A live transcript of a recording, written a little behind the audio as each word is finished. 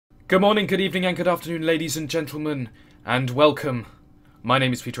Good morning, good evening, and good afternoon, ladies and gentlemen, and welcome. My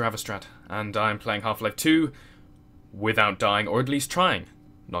name is Peter Avastrat, and I'm playing Half-Life 2 without dying, or at least trying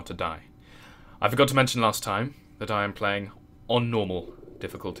not to die. I forgot to mention last time that I am playing on normal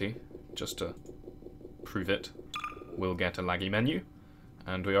difficulty, just to prove it. We'll get a laggy menu,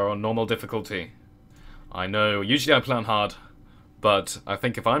 and we are on normal difficulty. I know, usually I play on hard, but I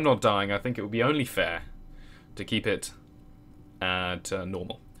think if I'm not dying, I think it would be only fair to keep it at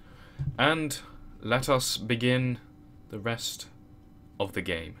normal. And let us begin the rest of the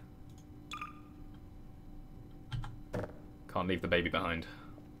game. Can't leave the baby behind.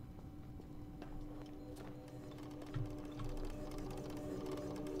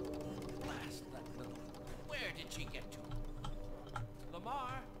 Blast that little... Where did she get to?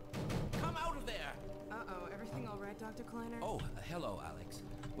 Lamar, come out of there! Uh-oh, everything all right, Dr. Kleiner? Oh, hello, Alex.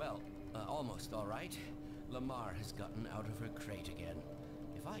 Well, almost all right. Lamar has gotten out of her crate again.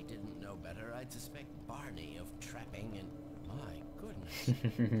 If I didn't know better, I'd suspect Barney of trapping and... My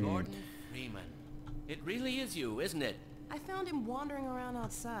goodness. Gordon Freeman. It really is you, isn't it? I found him wandering around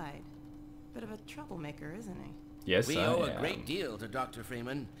outside. Bit of a troublemaker, isn't he? Yes, We owe a great deal to Dr.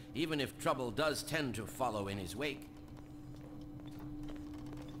 Freeman, even if trouble does tend to follow in his wake.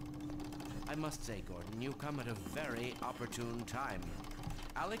 I must say, Gordon, you come at a very opportune time.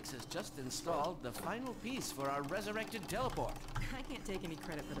 Alex has just installed the final piece for our resurrected teleport. I can't take any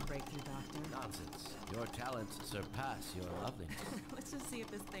credit for the breakthrough, Doctor. Nonsense. Your talents surpass your loveliness. Let's just see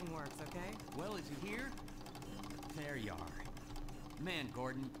if this thing works, okay? Well, is he here? There you are. Man,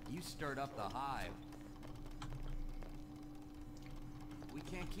 Gordon, you stirred up the hive. We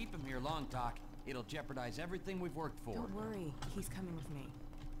can't keep him here long, Doc. It'll jeopardize everything we've worked for. Don't worry, he's coming with me.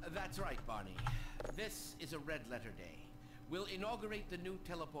 That's right, Barney. This is a red letter day. We'll inaugurate the new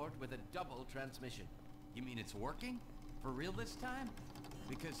teleport with a double transmission. You mean it's working? For real this time?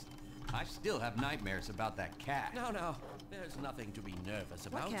 Because I still have nightmares about that cat. No, there's nothing to be nervous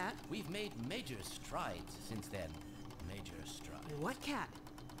about. What cat? We've made major strides since then. Major strides. What cat?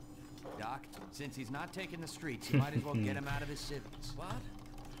 Doc, since he's not taking the streets, you might as well get him out of his civvies. What?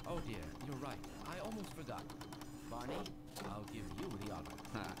 Oh dear, you're right. I almost forgot. Barney, I'll give you the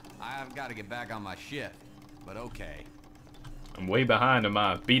honor. I've got to get back on my shift, but okay. I'm way behind on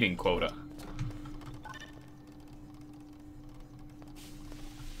my beating quota.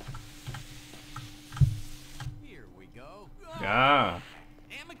 Here we go. Ah,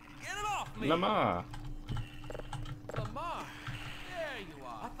 Damn it, get it off me! Lamar. Lamar! There you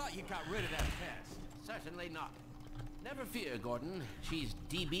are. I thought you got rid of that pest. Certainly not. Never fear, Gordon. She's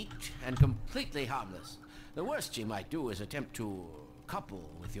debeaked and completely harmless. The worst she might do is attempt to couple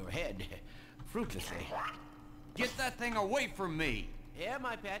with your head, fruitlessly. Get that thing away from me! Here,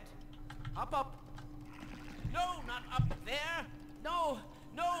 my pet. Up. No, not up there. No.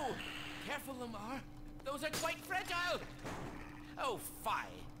 Careful, Lamar. Those are quite fragile. Oh, fie.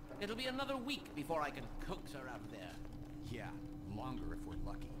 It'll be another week before I can coax her out of there. Yeah, longer if we're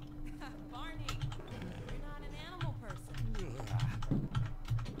lucky. Barney, you're not an animal person.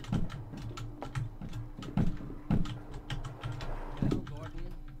 Well,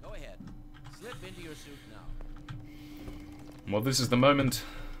 Gordon, go ahead. Slip into your suit now. Well, this is the moment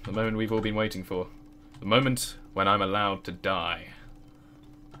we've all been waiting for. The moment when I'm allowed to die.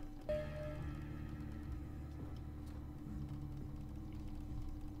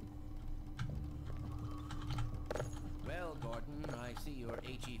 Well, Gordon, I see your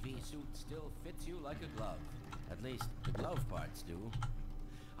HEV suit still fits you like a glove. At least, the glove parts do.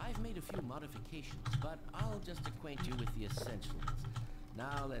 I've made a few modifications, but I'll just acquaint you with the essentials.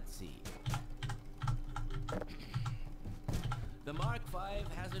 Now, let's see. The Mark V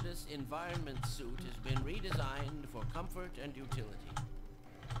hazardous environment suit has been redesigned for comfort and utility.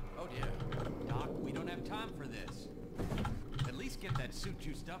 Oh dear. Doc, we don't have time for this. At least get that suit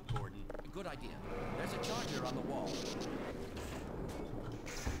juiced up, Gordon. Good idea. There's a charger on the wall.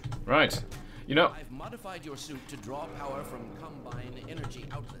 Right. You know, I've modified your suit to draw power from combine energy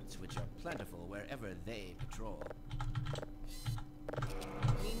outlets, which are plentiful wherever they patrol.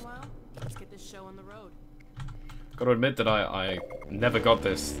 Meanwhile, let's get this show on the road. gotta admit that I never got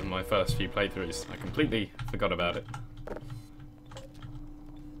this in my first few playthroughs. I completely forgot about it.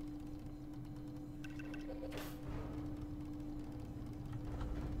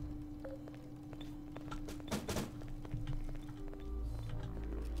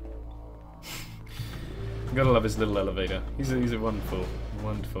 Gotta love his little elevator. He's a wonderful.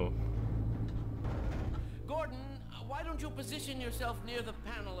 Gordon, why don't you position yourself near the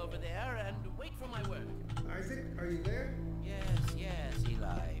panel over there and wait for my word? Isaac, are you there? Yes,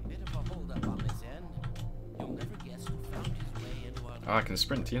 Eli. Bit of a hold up on this end. You'll never guess who found his way into our... Oh, I can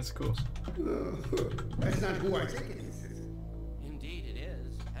sprint, yes, of course. That's not who I think it is. Indeed it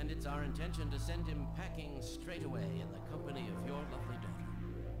is, and it's our intention to send him packing straight away in the company of your lovely daughter.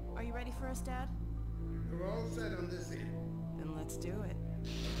 Are you ready for us, Dad? We're all set on this end. Then let's do it.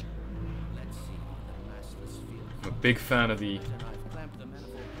 Let's see the massless field. I'm a big fan of the And I've clamped the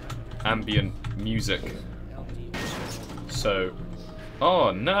manifold parameters ambient music. LD. So,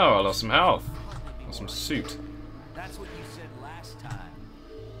 oh no, I lost some health. Lost some suit. That's what you said last time.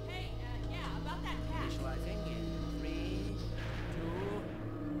 Hey, yeah, about that cat. Visualizing in 3,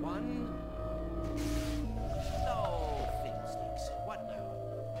 2, 1. No fiddlesticks. What now?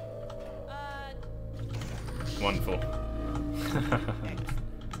 Wonderful.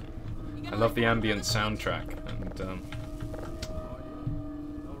 I love the ambient soundtrack, and Go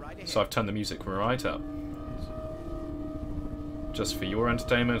right ahead. so I've turned the music right up. Just for your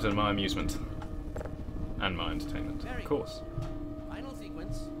entertainment and my amusement. And my entertainment, Very of course. Final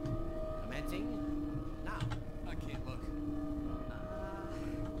sequence. Commencing now. I can't look.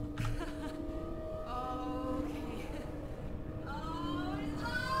 Okay.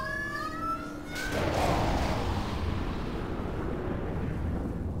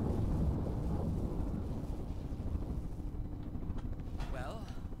 Well,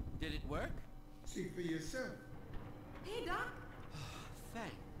 did it work? See for yourself. Hey, Doc.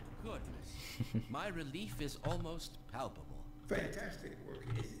 Thank goodness. My relief is almost palpable. Fantastic work,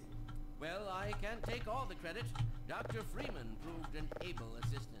 isn't it? Well, I can't take all the credit. Dr. Freeman proved an able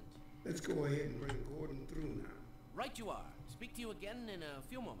assistant. Let's go ahead and bring Gordon through now. Right you are. Speak to you again in a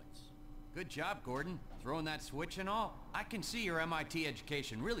few moments. Good job, Gordon. Throwing that switch and all. I can see your MIT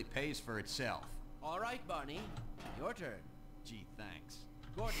education really pays for itself. All right, Barney. Your turn. Gee, thanks.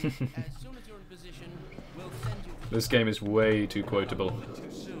 Gordon, as soon as you're in position, we'll send you... This game is way too quotable. Too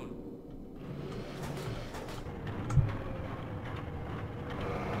soon.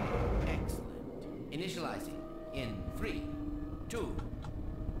 Excellent. Initializing in 3, 2,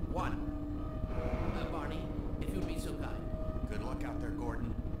 1. Barney, if you'd be so kind. Good luck out there,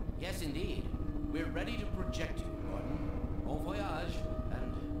 Gordon. Yes, indeed. We're ready to project you, Gordon. Bon voyage,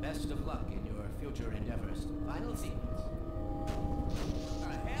 and best of luck in your future endeavors. Final sequence.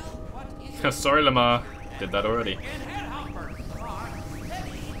 The hell? What is it? Sorry, Lamar. Did that already. I'm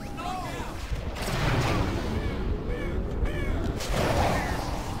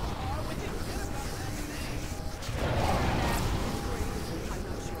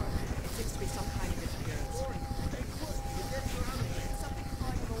not sure. It seems to be some kind of interference. Something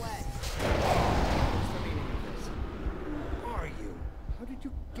pulling him away. What's the meaning of this? Who are you? How did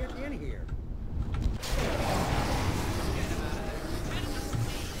you get in here?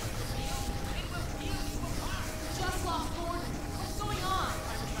 Just lost Gordon. What's going on?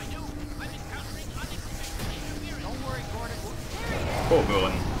 Don't worry, Gordon. Poor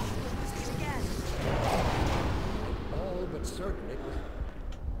Gordon. Again. All but certain it was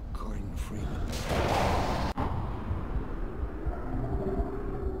Gordon Freeman.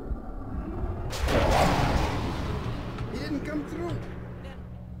 He didn't come through. Then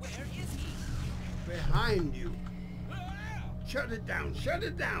where is he? Behind you. Shut it down. Shut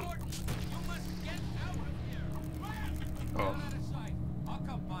it down. You must get out of here. Oh. Out of sight. I'll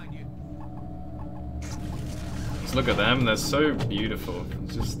come find you. Just look at them, they're so beautiful.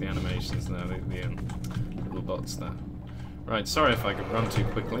 It's just the animations there, the little dots there. Right, sorry if I could run too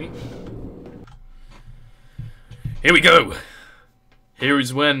quickly. Here we go! Here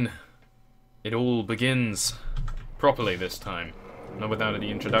is when it all begins. Properly this time. Not without any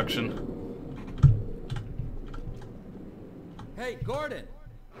introduction. Hey, Gordon!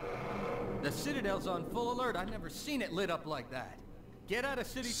 The Citadel's on full alert. I've never seen it lit up like that. Get out of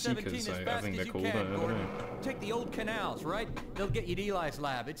City 17 Seekers, as I fast think as they're you called, I can, don't Gordon. know. Take the old canals, right? They'll get you to Eli's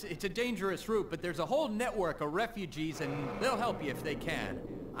lab. It's a dangerous route, but there's a whole network of refugees, and they'll help you if they can.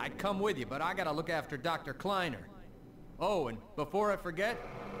 I'd come with you, but I gotta look after Dr. Kleiner. Oh, and before I forget,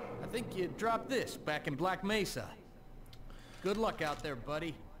 I think you dropped this back in Black Mesa. Good luck out there,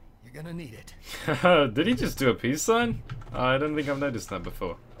 buddy. You're gonna need it. Did he just do a peace sign? I don't think I've noticed that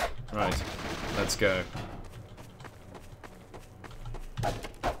before. Right, let's go.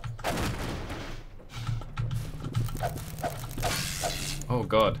 Oh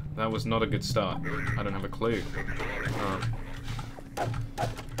god, that was not a good start. I don't have a clue.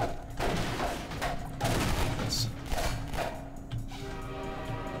 Let's...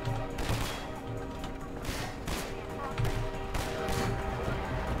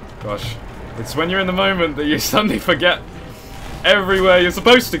 Gosh, it's when you're in the moment that you suddenly forget everywhere you're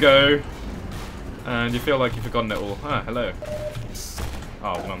supposed to go, and you feel like you've forgotten it all. Ah, hello.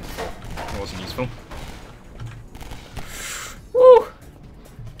 Oh, wonderful. That wasn't useful.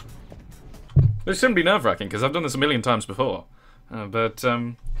 It shouldn't be nerve-wracking, because I've done this a million times before. But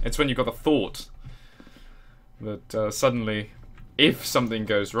it's when you've got the thought that suddenly, if something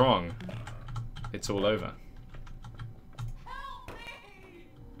goes wrong, it's all over.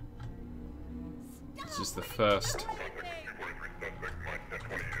 This is the first.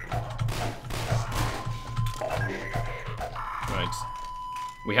 Right.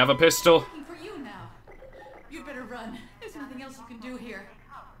 We have a pistol. Looking for you now. You'd better run. There's nothing else you can do here.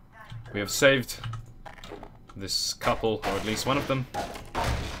 We have saved this couple, or at least one of them.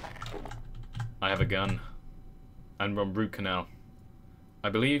 I have a gun. And we're on root canal. I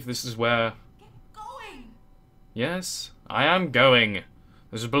believe this is where... Get going! Yes, I am going. I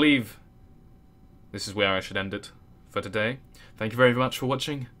just believe this is where I should end it for today. Thank you very much for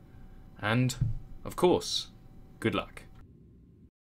watching. And, of course, good luck.